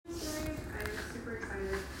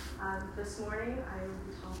This morning I will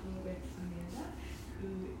be talking with Amanda, who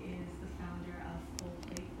is the founder of Full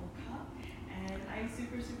Plate, Full Cup, and I'm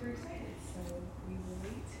super excited. So we will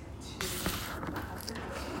wait to have her questions.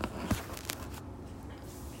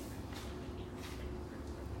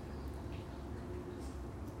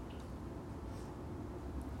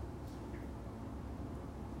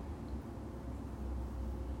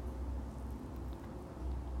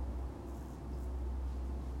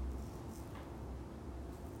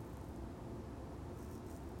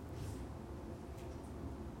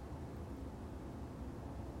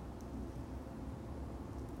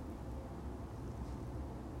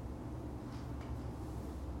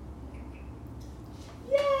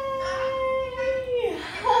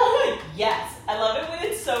 Yes, I love it when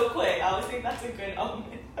it's so quick. I always think that's a good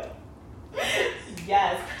omen.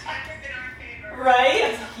 Yes.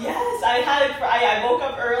 Right? Yes. I woke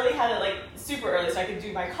up early, had it like super early, so I could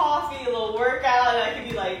do my coffee, a little workout, and I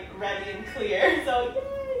could be like ready and clear. So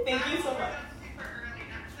yay! Thank you so much. Super early,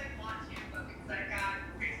 not because I want to, but because I got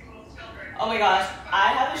preschool children. Oh my gosh, I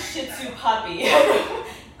have a Shih Tzu puppy.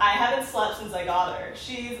 I haven't slept since I got her.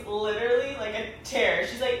 She's literally like a terror.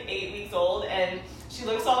 She's like 8 weeks old and she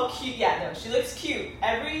looks all cute. Yeah, no, she looks cute.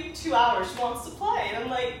 Every 2 hours she wants to play and I'm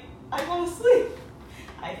like, I want to sleep.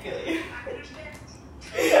 I feel you.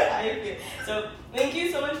 I feel. So thank you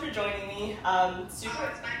so much for joining me. It's my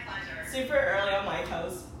pleasure. Super early on my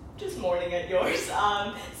toes. Just morning at yours.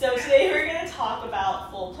 So today we're going to talk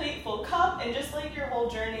about Full Plate, Full Cup, and just like your whole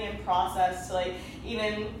journey and process to like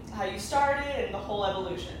even how you started and the whole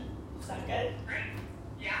evolution. Sound good? Great.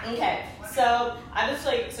 Yeah. Okay. So I was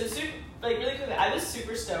like, really quickly, I was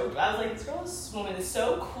super stoked. I was like, this woman is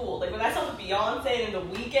so cool. Like when I saw the Beyonce and the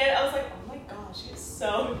Weekend, I was like, oh my gosh, she is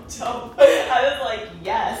so dope. I was like,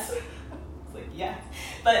 yes. I was like, yes.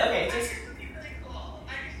 But okay, just. I used to be really cool.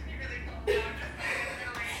 Now I'm just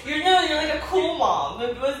You're like a cool mom.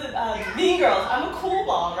 Was it Mean Girls? I'm a cool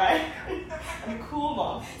mom, right? I'm a cool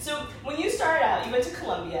mom. So when you started out, you went to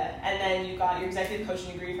Columbia, and then you got your executive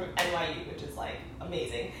coaching degree from NYU, which is like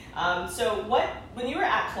amazing. So when you were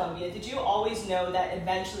at Columbia, did you always know that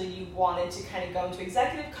eventually you wanted to kind of go into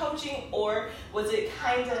executive coaching, or was it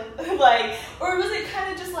kind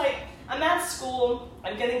of just like, I'm at school,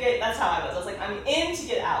 that's how I was. I was like, I'm in to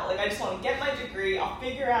get out. Like, I just want to get my degree, I'll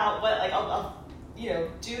figure out what, like, I'll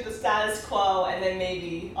do the status quo, and then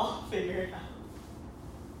maybe I'll figure it out.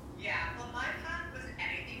 Yeah, well, my path was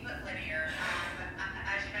anything but linear.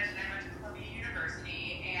 As you mentioned, I went to Columbia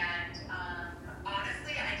University, and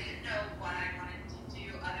honestly, I didn't know what I wanted to do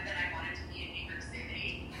other than I wanted to be in New York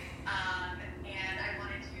City. And I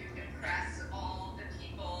wanted to impress all the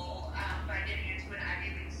people by getting into an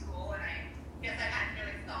Ivy League school, and I guess I hadn't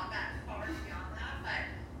really thought that far beyond that, but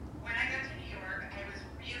when I got to New York, I was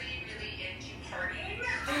really into partying.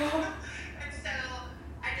 And so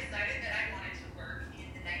I decided that I wanted to work in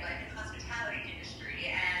the nightlife and hospitality industry,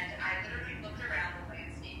 and I literally looked around the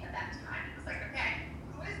landscape at that time and was like, okay,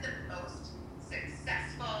 who is the most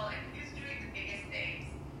successful and who's doing the biggest things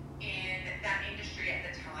in that industry at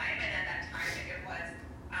the time? And at that time it was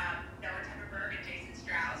Noah Tepperberg and Jason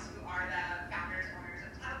Strauss, who are the founders and owners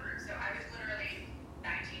of Tile Group. So I was literally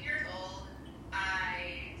 19 years old.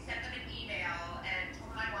 I sent them an email and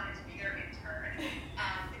told them I wanted to be their intern.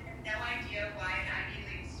 I had no idea why an Ivy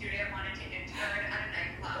League student wanted to intern at a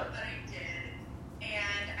nightclub, but I did.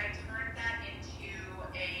 And I turned that into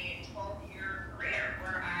a 12-year career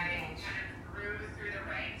where I kind of grew through the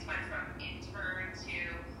ranks, went from intern to,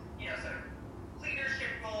 sort of leadership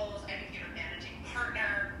roles. I became a managing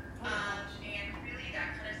partner. And really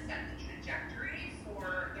that kind of set the trajectory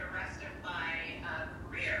for the rest of my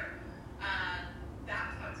career.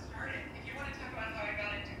 That's how it started. If you want to talk about how I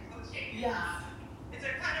got into coaching, Yes. It's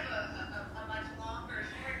a kind of a much longer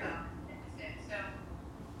story about it. So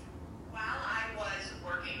while I was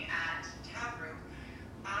working at Tao Group,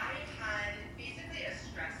 I had basically a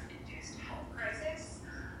stress-induced health crisis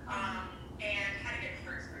and had to get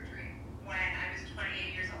heart surgery when I was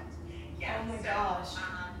 28 years old. Yeah, Oh my gosh.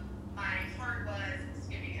 My heart was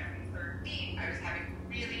skipping every third beat. I was having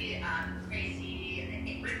really crazy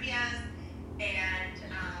arrhythmias, and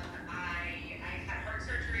I had heart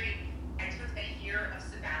surgery. I took a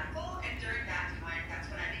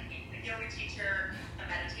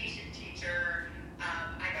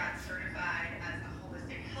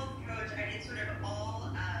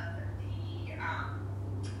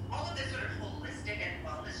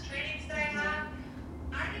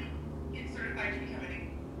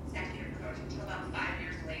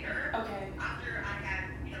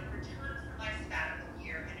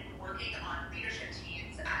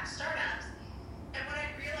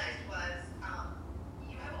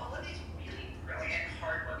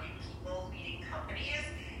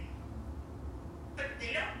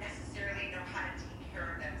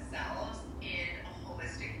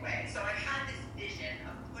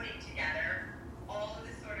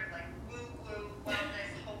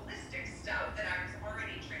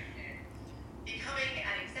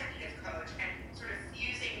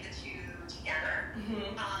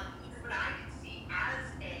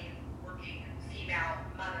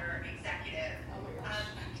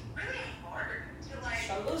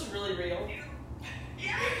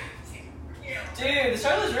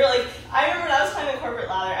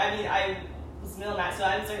middle mat. So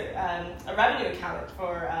I was a revenue accountant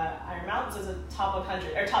for Iron Mountain, so it was a top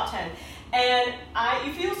 100 or top 10. And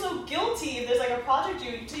you feel so guilty if there's like a project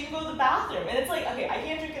due to even go to the bathroom, and it's like, okay, I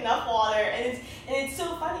can't drink enough water, and it's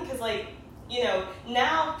so funny because like, you know,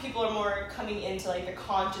 now people are more coming into like the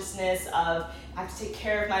consciousness of I have to take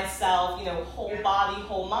care of myself, you know, whole body,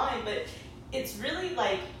 whole mind, but it's really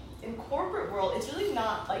like in corporate world, it's really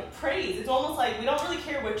not like praise. It's almost like we don't really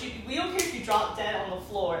care we don't care if you drop dead on the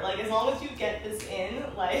floor. Like as long as you get this in,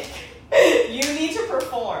 like you need to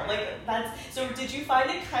perform. Like that's so. Did you find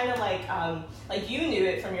it kind of like you knew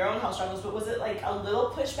it from your own health struggles, but was it like a little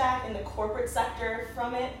pushback in the corporate sector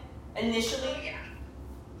from it initially? Oh,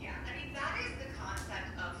 yeah. I mean, that is the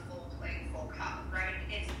concept of full plate, full cup, right?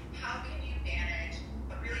 It's how can you manage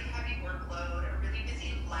a really heavy workload, a really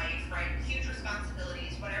busy life, right? Huge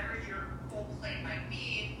responsibilities, whatever your full plate might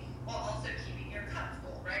be, while also keeping your cup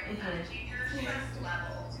full, right? And managing your stress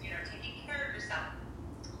levels, you know, taking care of yourself.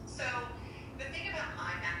 So the thing about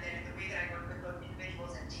my method and the way that I work with both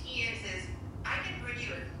individuals and teams is I can bring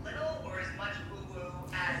you as little or as much woo-woo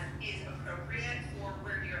as is appropriate for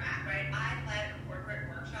where you're at, right? I led a corporate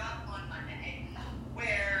workshop on Monday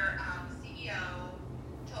where the CEO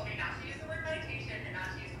told me not to use the word meditation and not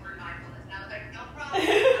to use the word mindfulness. And I was like, no problem.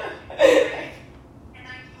 And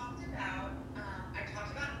I talked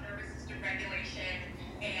about nervous system regulation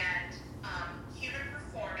and human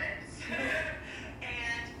performance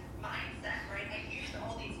and mindset, right? I used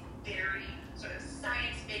all these very sort of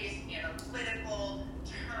science-based, analytical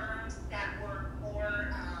terms that were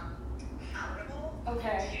more palatable to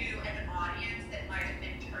an audience that might have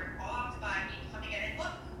been turned off by me coming in. And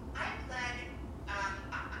look, I've led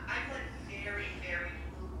very, very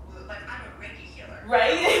woo-woo. Like I'm a Reiki healer.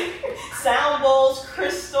 Right? Sound bowls,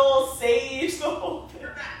 crystals, sage, the whole thing.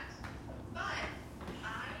 Correct. But I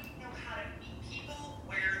know how to meet people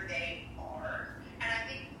where they are. And I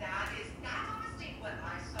think that's honestly what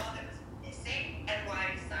I saw that was missing and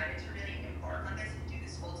why I decided to really embark on this and do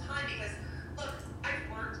this full time. Because look, I've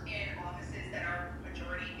worked in offices that are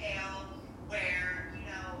majority male where,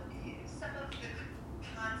 some of the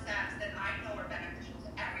concepts that I know are beneficial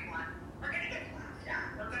to everyone are going to get laughed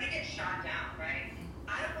at. We're going to get shot down, right?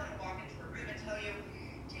 I don't want to walk into a room and tell you,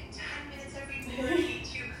 take 10 minutes every morning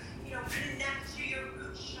to, connect to your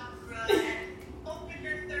root chakra and open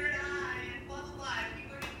your third eye and blah, blah, blah.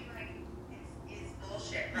 People are going to be like, this is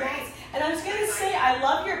bullshit, right? Yes. And I was going to say, I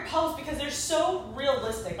love your posts because they're so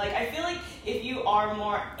realistic. Like, I feel like if you are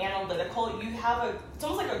more analytical, you have it's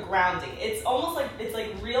almost like a grounding. It's almost like, it's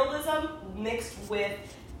like realism mixed with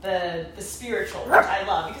the spiritual, which I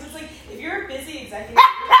love. Because it's like, if you're a busy executive,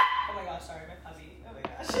 oh my gosh, sorry, my puppy. Oh my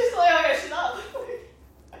gosh, she's like, oh my gosh, she's up.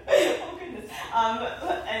 Oh goodness.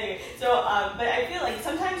 Anyway, so, but I feel like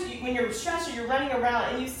sometimes when you're stressed or you're running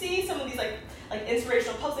around and you see some of these like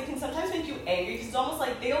inspirational posts, they can sometimes make you angry because it's almost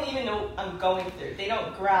like they don't even know what I'm going through. They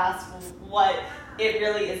don't grasp what it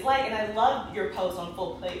really is like. And I love your post on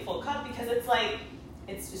Full Plate, Full Cup because it's like,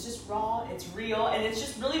 it's just raw, it's real, and it's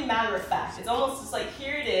just really matter of fact. It's almost just like,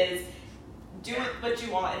 here it is, do what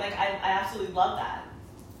you want. And like, I absolutely love that.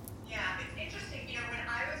 Yeah, it's interesting. When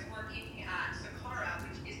I was working at Sakara,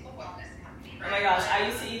 which is a wellness company, right? Oh my gosh, I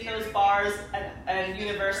used to eat those bars at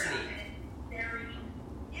university.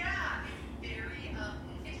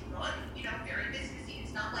 It's run, very businessy.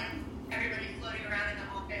 It's not like everybody floating around in the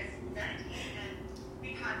office meditating. And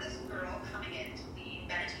we had this girl coming in to lead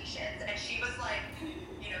meditations, and she was like,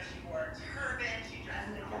 she wore a turban, she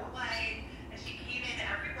dressed in all white, and she came in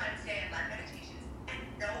every Wednesday and led meditations, and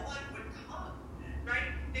no one would come,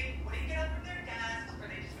 right? They wouldn't get up from their desks, or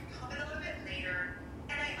they just would come in a little bit later.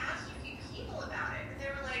 And I asked a few people about it, and they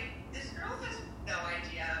were like, this girl has no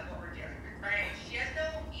idea what we're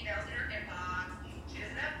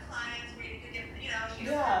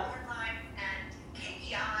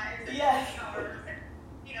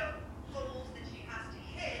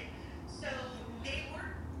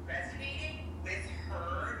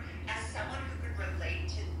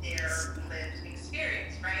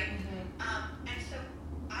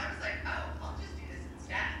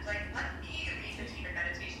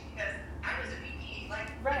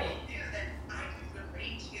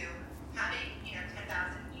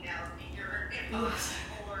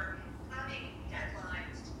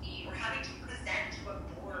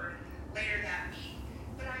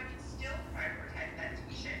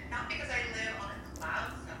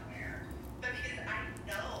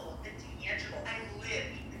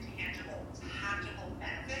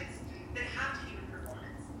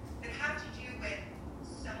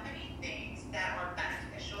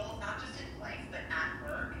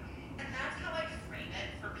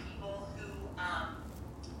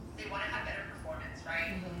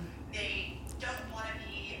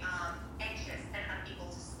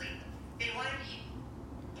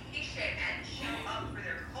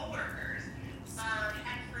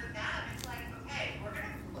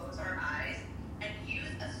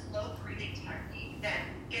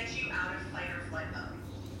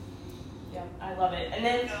Yeah, I love it. And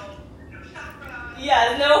then no chakra.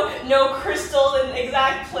 yeah, no crystal in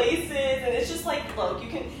exact places, and it's just like, look,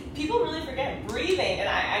 people really forget breathing, and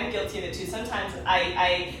I'm guilty of it too. Sometimes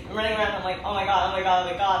I'm running around, I'm like, oh my god,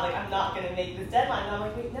 like I'm not gonna make this deadline, and I'm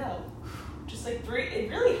like, wait, no, just like breathe. It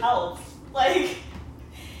really helps. Like,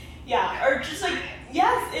 yeah, or just like,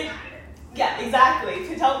 yes, yeah, exactly.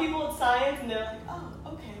 To tell people it's science, and they're like, oh,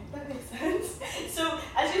 okay, that makes sense. So,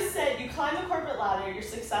 as you said, you climb the corporate ladder, you're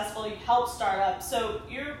successful, you help startups, so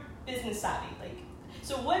you're business savvy. Like,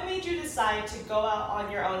 so what made you decide to go out on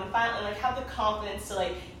your own and finally, like, have the confidence to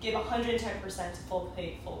like give 110% to full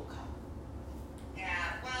pay, full cut?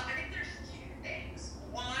 Yeah, well, I think there's two things.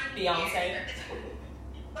 One, Beyonce.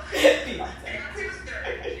 Beyonce Beyonce. was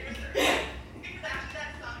third. She was third. Because after that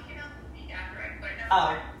song came out the week after I quit, and I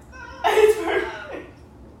was It's perfect.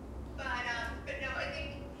 but no, I think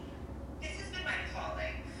this has been my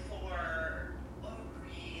calling for a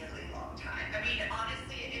really long time. I mean,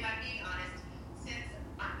 honestly, if I'm being honest, since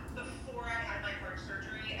before I had my heart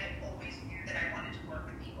surgery, I always knew that I wanted to work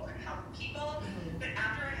with people and help people. Mm-hmm. But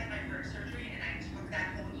after I had my heart surgery and I took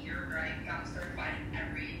that whole year where I got certified in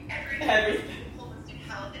everything, holistic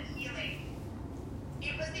health and healing,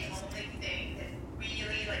 it was the only thing that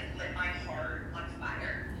really like lit my heart on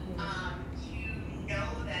fire. To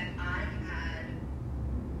know that I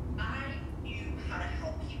knew how to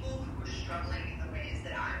help people who were struggling in the ways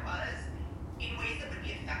that I was, in ways that would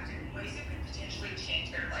be effective, in ways that could potentially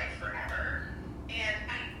change their life forever. And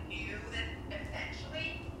I knew that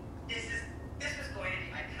eventually this was going to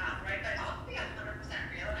be my path, right? But I'll be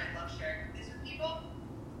 100% real, and I love sharing this with people.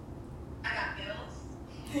 I got bills.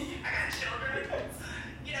 I got children.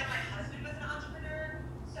 You know, my husband was an entrepreneur.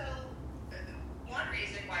 So one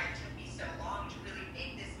reason why it took me so long to really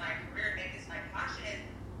make this my career, make this my passion is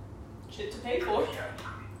Shit to pay for.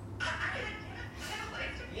 I had a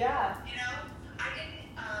life to pay Yeah. for, you know? I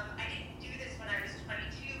didn't do this when I was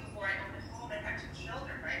 22 before I owned a home and had 2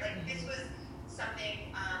 children, right? Like this was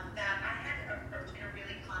something that I had to approach in a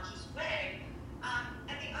really conscious way.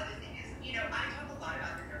 And the other thing is, you know, I talk a lot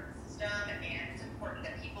about the nervous system, and it's important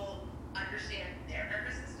that people understand their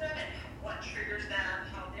nervous system and what triggers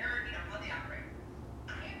them, how how they operate.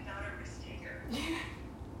 I am not a risk taker.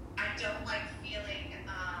 I don't like feeling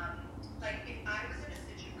like if I was in a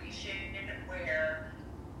situation where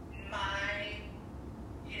my,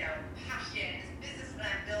 passion, this business that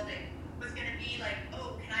I'm building was going to be like,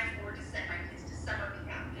 oh, can I afford to send my kids to summer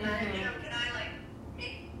camp? Can I like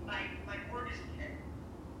make my mortgage payment?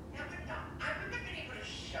 I wouldn't have been able to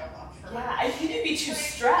show up for Yeah, I think you'd be too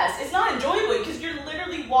stressed. It's not enjoyable because you're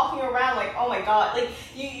literally walking around like, oh my god, like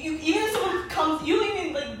you even if someone comes, you don't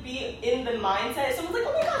even like be in the mindset. Someone's like,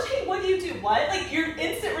 oh my gosh, hey, what do you do? What? Like your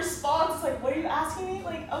instant response is like, what are you asking me?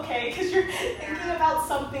 Like, okay, because you're thinking about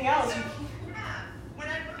something else. So, when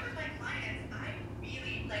I work with my clients, I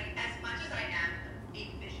really like, as much as I am a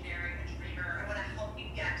visionary, a dreamer, I want to help you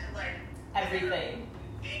get to like Everything.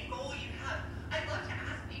 Big goal you have. I'd love to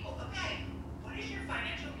ask people, okay, what is your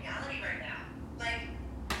financial reality right now? Like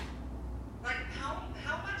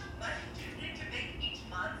how much money do you need to make each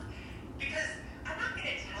month? Because I'm not going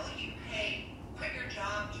to tell you, hey, quit your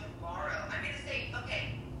job tomorrow. I'm going to say,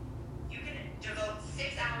 okay, you can devote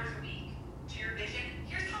 6 hours a week to your vision.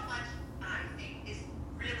 Here's how much I think is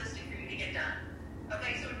realistic for you to get done.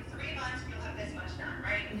 Okay, so in 3 months, you'll have this much done,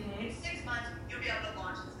 right? Mm-hmm. In 6 months, you'll be able to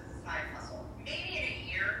launch this as a side hustle. Maybe in a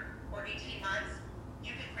year or 18 months,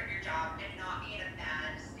 you can quit your job and not be in a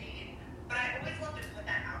bad state. But I always love to put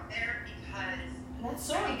that out there because that's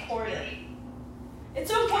so important. It's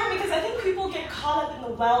so important because I think people get caught up in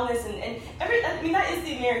the wellness and that is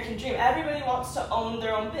the American dream. Everybody wants to own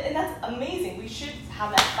their own bit, and that's amazing. We should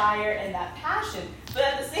have that fire and that passion. But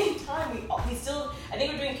at the same time, we still, I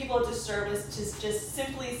think we're doing people a disservice to just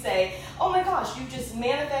simply say, oh my gosh, you just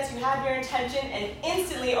manifest, you have your intention, and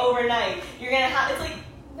instantly overnight, you're going to have, it's like,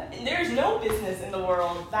 there's no business in the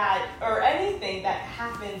world or anything that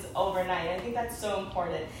happens overnight. I think that's so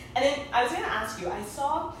important. And then I was going to ask you, I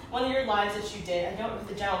saw one of your lives that you did, I don't know, with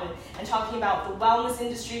the gentleman, and talking about the wellness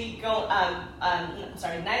industry,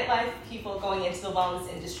 nightlife people going into the wellness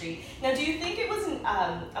industry. Now, do you think it was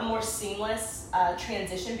a more seamless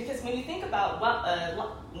transition? Because when you think about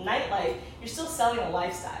nightlife, you're still selling a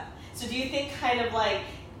lifestyle. So do you think kind of like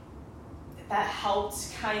that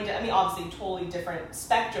helped obviously totally different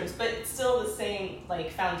spectrums, but it's still the same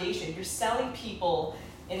like foundation. You're selling people,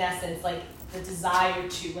 in essence, like the desire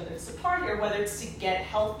to, whether it's to party or whether it's to get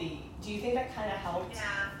healthy. Do you think that kind of helped?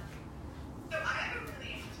 Yeah. So I have a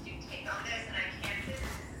really interesting take on this, and I can't say this is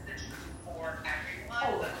the truth for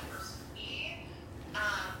everyone, but for me,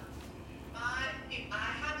 if I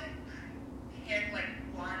had to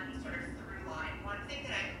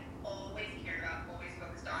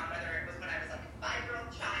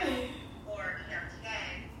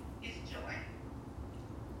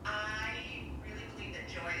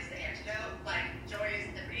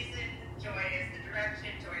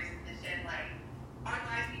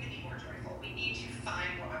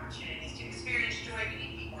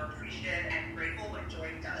appreciative and grateful when joy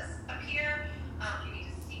does appear. We need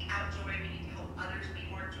to seek out joy. We need to help others be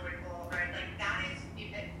more joyful, right? Like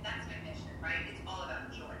that's my mission, right? It's all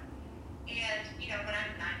about joy. And, when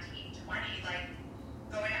I'm 19, 20, like,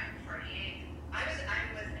 going out and partying, I was an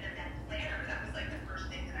event planner. That was, like, the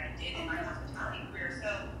first thing that I did in my hospitality career.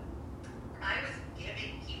 So I was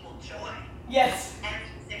giving people joy. Yes.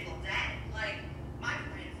 Every single day. Like, my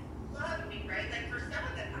friends loved me, right? Like, for some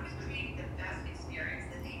of them, I was creating the best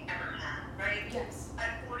experience that they ever had, right? Yes. A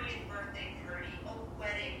 40th birthday party, a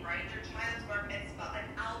wedding, right? Their child's bar mitzvah,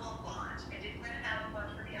 an album launch. I did plan an album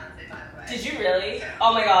launch for Beyonce, by the way. Did you really?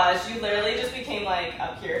 Oh my gosh, you literally just became like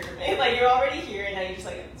up here for me. Like you're already here and now you're just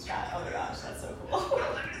like in this chat. Oh my gosh, that's so cool. I'm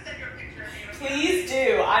gonna send you a picture of me. Please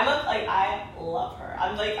do. I love her.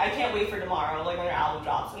 I'm like, I can't wait for tomorrow, like when her album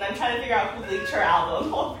drops. And I'm trying to figure out who leaked her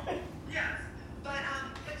album. Yes. But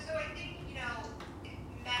so I think,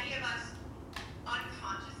 many of us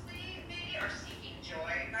unconsciously maybe are seeking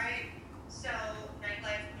joy, right? So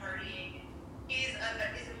nightlife partying is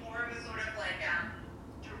a more of a sort of like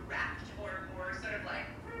direct or more sort of like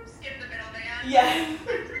skip the middleman. Yes.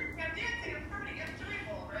 I'm dancing, I'm partying, I'm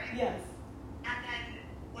joyful, right? Yes. And then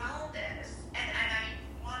wellness, and I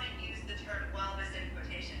want to use the term wellness in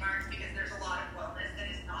quotation marks because there's a lot of wellness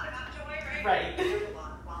that is not about joy, right? Right. There's a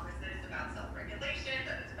lot of wellness that is about self-regulation,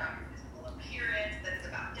 that is about your physical appearance, that is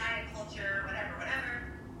about diet culture, whatever.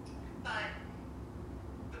 But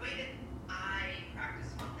the way that I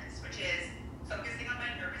practice wellness, which is focusing on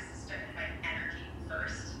my nervous system and my energy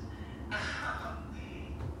first,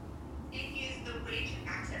 it is the way to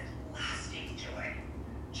access lasting joy.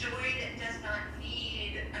 Joy that does not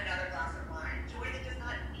need another glass of wine. Joy that does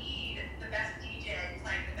not need the best DJ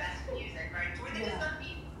playing the best music, right? Joy that does not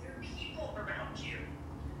need other people around you.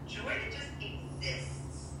 Joy that just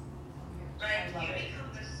exists, right? You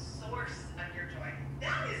become the source of your joy.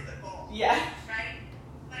 That is the goal. Yeah. Right?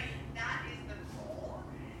 Like, that is the goal.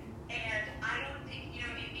 And I don't think,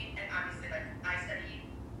 and obviously, like, I study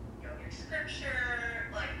yogic scripture,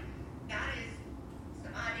 like, that is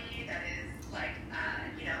samadhi, that is, like,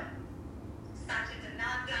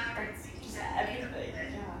 Satchitananda, right? Just everything.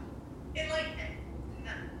 Yeah. Enlightenment.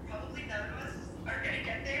 Probably none of us are going to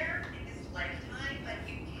get there in this lifetime, but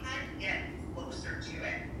you can get closer to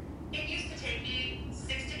it. It used to take me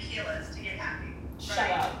 6 tequilas to get happy. Shut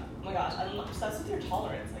right? up. Oh my gosh, I'm obsessed with your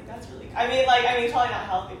tolerance. Like that's really. I mean, probably not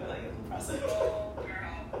healthy, but like it's impressive. Oh,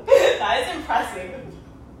 girl. That is impressive.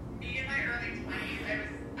 Me in my early 20s,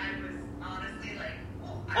 I was honestly like,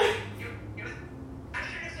 I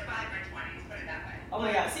should have survived my 20s, put it that way. Oh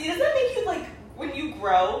my god. See, does that make you like when you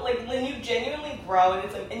grow, like when you genuinely grow and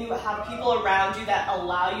it's like, and you have people around you that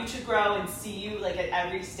allow you to grow and see you like at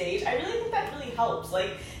every stage? I really think that really helps.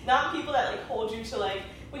 Like not people that like hold you to like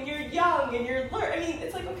when you're young and you're I mean,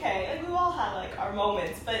 it's like okay, like we all have like our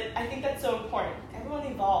moments, but I think that's so important. Everyone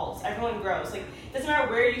evolves, everyone grows. Like it doesn't matter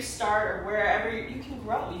where you start or wherever you can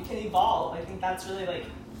grow, you can evolve. I think that's really like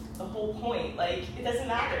the whole point. Like it doesn't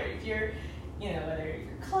matter if you're, whether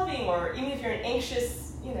you're clubbing or even if you're an anxious,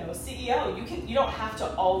 CEO, you don't have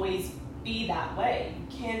to always be that way. You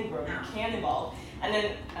can grow, you can evolve. And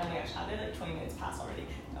then, oh my gosh, how did like 20 minutes pass already?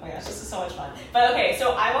 Oh my gosh, this is so much fun. But okay,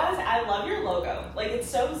 so I love your logo. Like it's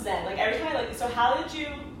so zen. Like every time so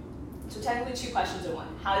technically 2 questions in one.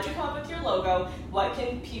 How did you come up with your logo? What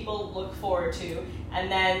can people look forward to?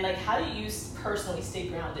 And then like how do you personally stay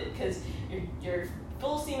grounded? Because you're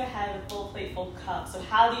full steam ahead, full plate, full cup. So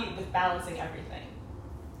how do you, with balancing everything?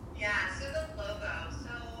 Yeah, so the logo. So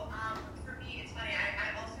for me, it's funny.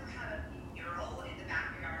 I also have a mural in the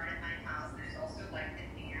backyard at my house. There's also like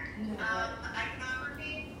an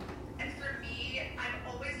iconography. And for me,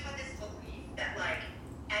 I've always had this belief that like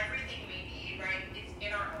everything we need, right, it's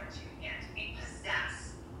in our own 2 hands. We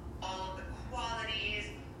possess all of the qualities,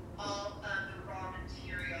 all of the raw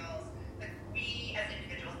materials that we as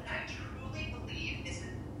individuals, and I truly believe this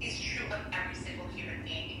is true of every single human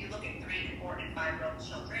being. If you look at 3, 4, and 5-year-old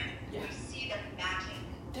children, you see them matching.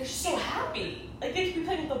 They're so happy. Like they could be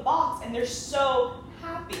playing with a box and they're so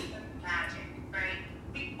happy. Magic, right?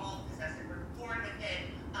 We all possess it. We're born with it.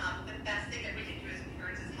 The best thing that we can do as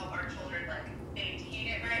parents is help our children like maintain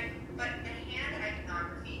it, right? But the hand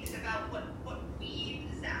iconography is about what we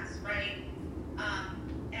possess, right?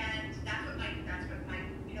 And that's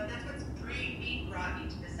what's being brought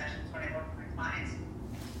into the sessions when I work with my clients.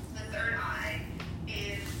 The third eye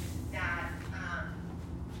is that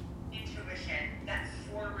intuition, that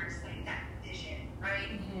forward sight, that vision, right?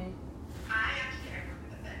 Mm-hmm. I work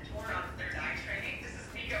with a mentor on third eye training. This is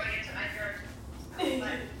me going into my third.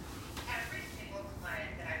 But every single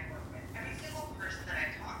client that I work with, every single person that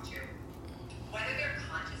I talk to, whether they're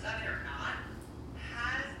conscious of it or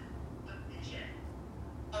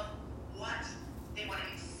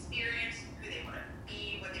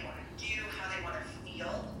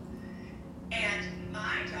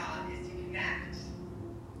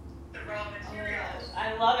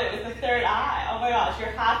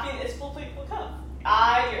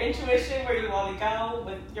through while we go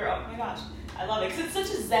with your, oh my gosh, I love it. Because it's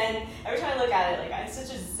such a zen, every time I look at it, like, it's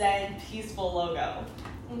such a zen, peaceful logo.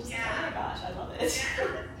 I'm just like, oh my gosh, I love it.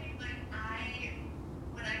 Yeah,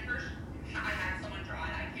 when I first had someone draw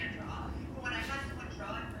it, I can't draw. But when I had someone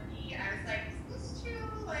draw it for me, I was like, is this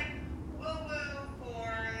too, like, woo-woo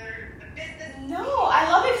for the business? No, I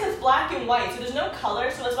love it because it's black and white, so there's no color,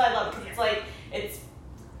 so that's why I love it, because it's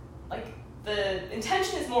like, the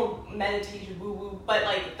intention is more meditation, woo-woo, but,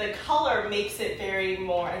 like, the color makes it very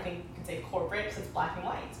more, I think you could say corporate, because it's black and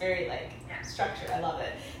white. It's very, like, structured. I love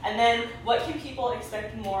it. And then, what can people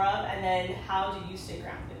expect more of, and then how do you stay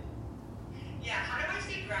grounded? Yeah, how do I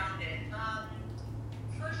stay grounded?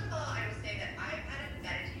 First of all, I would say that I've had a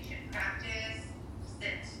meditation practice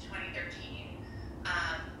since 2013.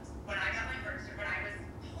 When I got my heart surgery, when I was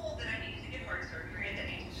told that I needed to get heart surgery at the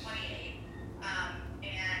age of 28,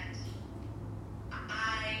 and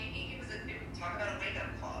it was talk about a wake-up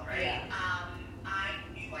call, right? Yeah. I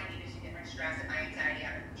knew I needed to get my stress and my anxiety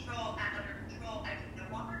under control. I could no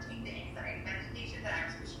longer take the anxiety medication that I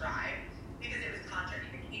was prescribed because it was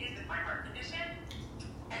contraindicated with my heart condition.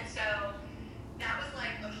 And so that was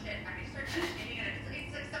like, oh shit, I need to start meditating. And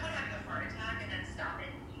it's like someone having a heart attack and then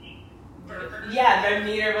stopping eating burgers. Yeah, red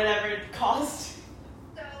meat or whatever it cost.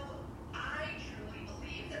 So I truly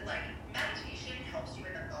believe that like meditation helps you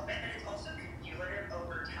in the moment, and it's also cumulative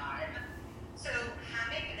over time. So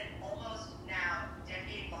having an almost now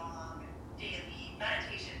decade-long daily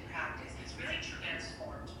meditation practice has really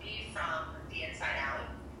transformed me from the inside out.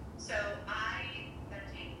 So I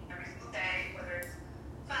meditate every single day, whether it's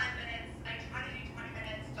 5 minutes, I try to do 20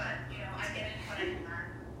 minutes, but I get into what I can.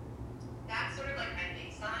 That's sort of like my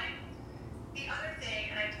baseline. The other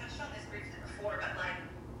thing, and I touched on this briefly before, but like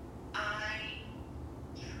I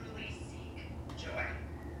truly seek joy.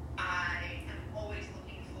 I am always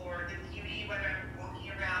looking for the beauty, whether I'm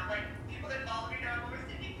walking around, like people that follow me now, I'm always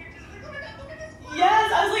taking pictures, like, oh my god, look at this flower.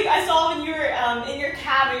 Yes, I was like, I saw when you were in your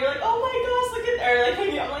cab, and you're like, oh my gosh, look at, or like,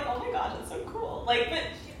 I'm like, oh my gosh, that's so cool. Like, but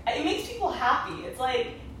it makes people happy. It's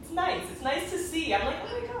like, it's nice. It's nice to see. I'm like,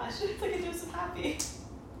 oh my gosh, it's like a dose of happy.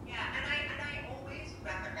 Yeah, and I always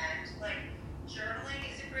recommend, like, journaling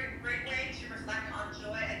is a great way to reflect on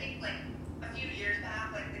joy. I think, like, a few years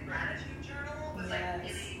back, like, the gratitude journal was, like,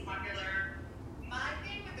 really popular. My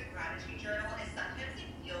thing with the gratitude journal is sometimes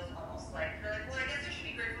it feels almost like, you're like, well, I guess I should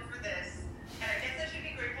be grateful for this, and I guess I should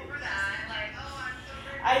be grateful for that, like, oh, I'm so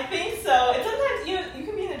grateful. I think so. And sometimes, you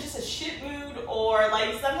can be in just a shit mood, or,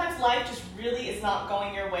 like, sometimes life just really is not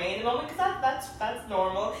going your way in the moment, because that's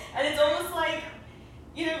normal. And it's almost like,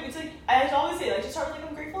 it's like, I always say, like, just start with, like,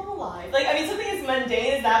 I'm grateful I'm alive. Like, I mean, something as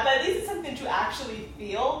mundane as that, but at least it's something to actually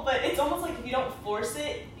feel. But it's almost like if you don't force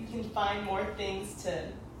it, you can find more things to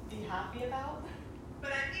be happy about.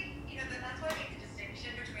 But I think, that's why I make the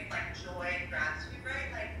distinction between, like, joy and gratitude,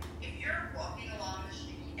 right? Like, if you're walking along the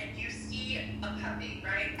street and you see a puppy,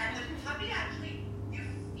 right? And the puppy actually, you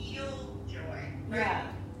feel joy, right? Yeah.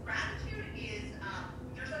 Gratitude is,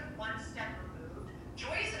 there's like one step removed.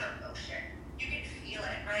 Joy is an emotion. You can feel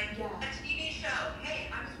it, right? Yeah. A TV show.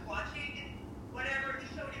 Hey, I was watching whatever the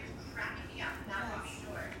show, and it was cracking me up. That brought me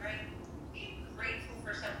joy, right? Being grateful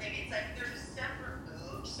for something, it's like there's a step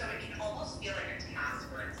removed, so it can almost feel like a task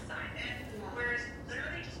or an assignment. Yeah. Whereas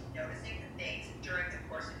literally just noticing the things during the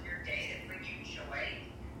course of your day that bring you joy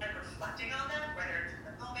and reflecting on them, whether it's in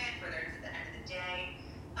the moment, whether it's at the end of the day,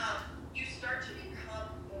 you start to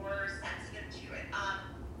become more sensitive to it.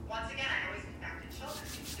 Once again, I always come back to children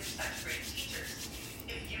because they're such great teachers.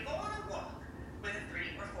 If you go on a walk with a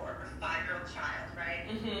 3 or 4 or 5-year-old child, right?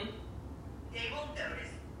 Mm-hmm. They will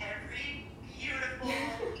notice every beautiful,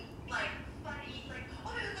 like, funny, like,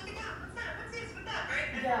 oh my god, look at that, what's that, what's this, what's that,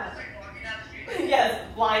 right? And Yeah. it's like walking down the street. Like, Yes,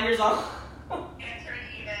 blinders on. answering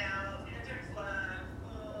emails, answering Slack,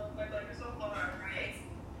 oh, my life is so hard, right?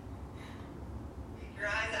 Pick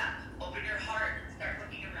your eyes up, open your heart, and start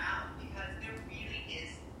looking around, because there really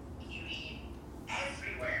is beauty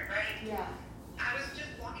everywhere, right? Yeah. I was just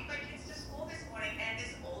walking my kids to school this morning, and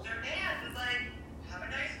this older man was like, have a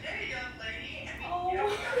nice day, young lady. And we got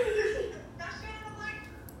this discussion, and I'm like,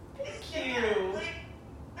 this man, like,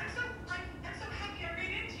 I'm so happy I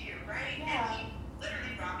ran into you, right? Yeah. And he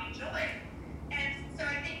literally brought me joy. And so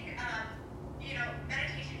I think,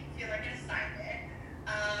 meditation can feel like an assignment,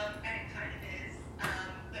 and it kind of is,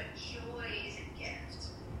 but joy is a gift.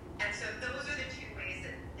 And so those are the 2 ways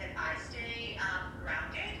that I stay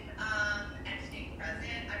grounded and stay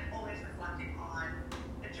present. I'm always reflecting on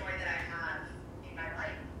the joy that I have in my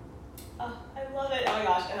life. Oh, I love it. Oh my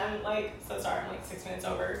gosh. And I'm like, so sorry, I'm like 6 minutes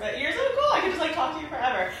over. But you're so cool. I could just like talk to you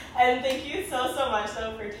forever. And thank you so much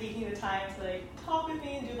though for taking the time to like talk with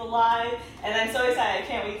me and do the live, and I'm so excited. I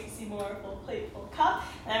can't wait to see more Full Plate, Full Cup.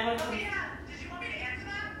 And everyone Oh yeah, did you want me to answer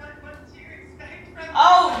that? What do you expect from?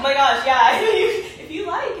 Oh my gosh, yeah. If you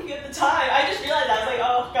have the time. I just realized that. I was like,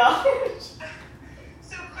 oh gosh.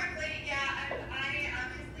 So quickly, yeah, I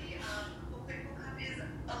obviously, Full Plate, Full Cup is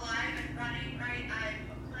alive and running, right? I'm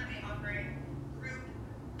currently offering group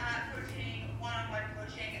coaching, one-on-one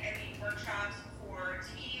coaching. I lead workshops for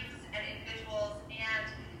teams and individuals, and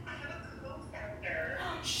I have a co-founder.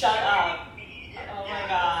 Shut up. Me. Oh my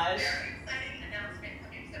gosh. Very exciting announcement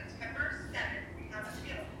coming September 7th. We have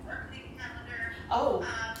a marketing calendar. Oh,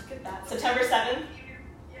 look at that. September 7th?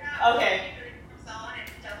 Yeah. Okay. It comes on and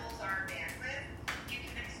doubles our bandwidth. You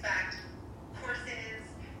can expect courses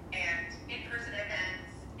and in-person events,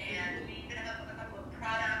 and we even have a couple of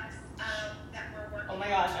products that we're working on. Oh my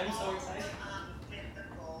gosh, I'm so excited. With the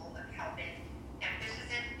goal of helping ambitious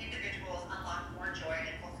individuals unlock more joy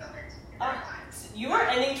and fulfillment in their lives. You are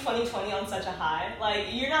ending 2020 on such a high. Like,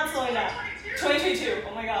 you're not slowing down. 2022.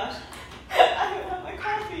 Oh my gosh. I haven't had my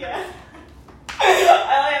coffee yet.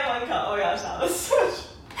 I only have one cup. Oh my gosh, that was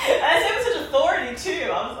such... And I said it with such authority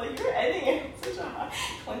too. I was like, you're ending it on such a high.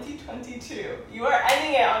 2022. You are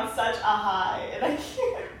ending it on such a high. And I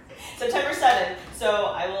can't. September 7th. So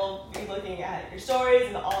I will be looking at your stories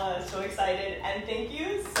and all that. I'm so excited. And thank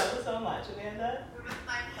you so much, Amanda. It was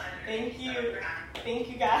my pleasure. Thank you. So Thank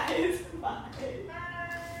you guys. Bye.